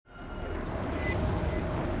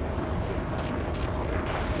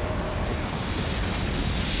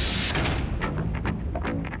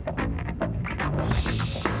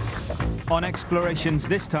On explorations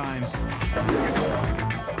this time,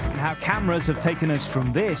 and how cameras have taken us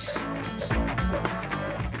from this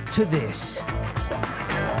to this.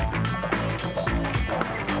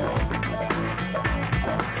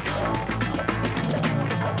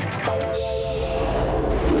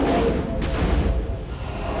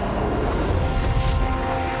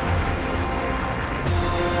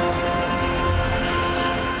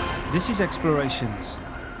 This is Explorations,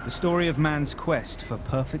 the story of man's quest for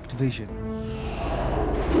perfect vision.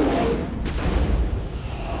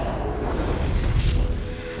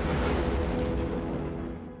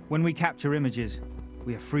 When we capture images,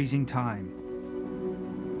 we are freezing time.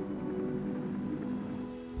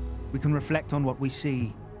 We can reflect on what we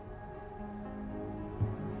see.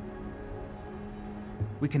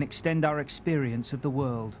 We can extend our experience of the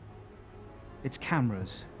world. It's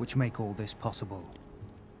cameras which make all this possible.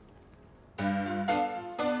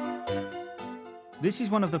 This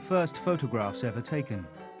is one of the first photographs ever taken.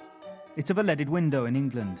 It's of a leaded window in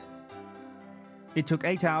England. It took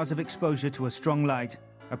 8 hours of exposure to a strong light,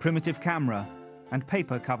 a primitive camera, and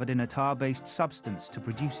paper covered in a tar-based substance to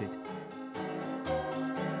produce it.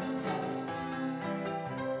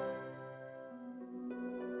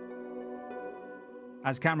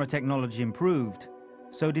 As camera technology improved,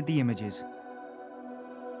 so did the images.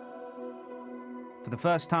 For the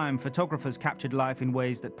first time, photographers captured life in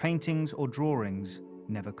ways that paintings or drawings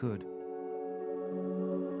never could.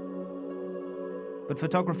 But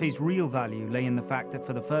photography's real value lay in the fact that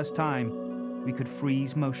for the first time, we could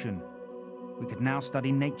freeze motion. We could now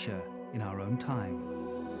study nature in our own time.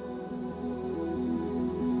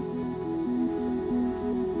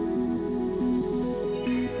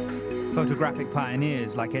 Photographic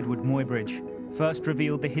pioneers like Edward Muybridge first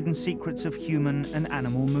revealed the hidden secrets of human and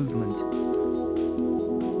animal movement.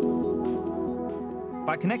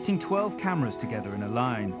 By connecting 12 cameras together in a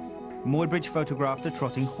line, Muybridge photographed a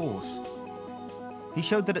trotting horse. He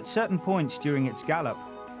showed that at certain points during its gallop,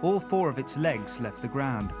 all 4 of its legs left the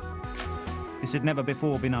ground. This had never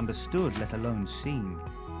before been understood, let alone seen.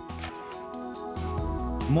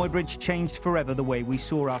 Muybridge changed forever the way we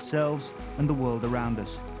saw ourselves and the world around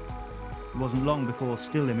us. It wasn't long before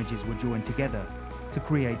still images were joined together to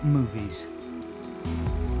create movies.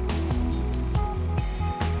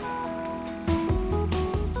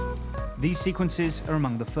 These sequences are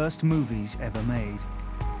among the first movies ever made.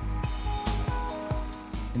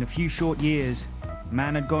 In a few short years,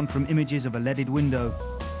 man had gone from images of a leaded window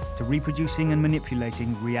to reproducing and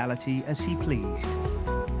manipulating reality as he pleased.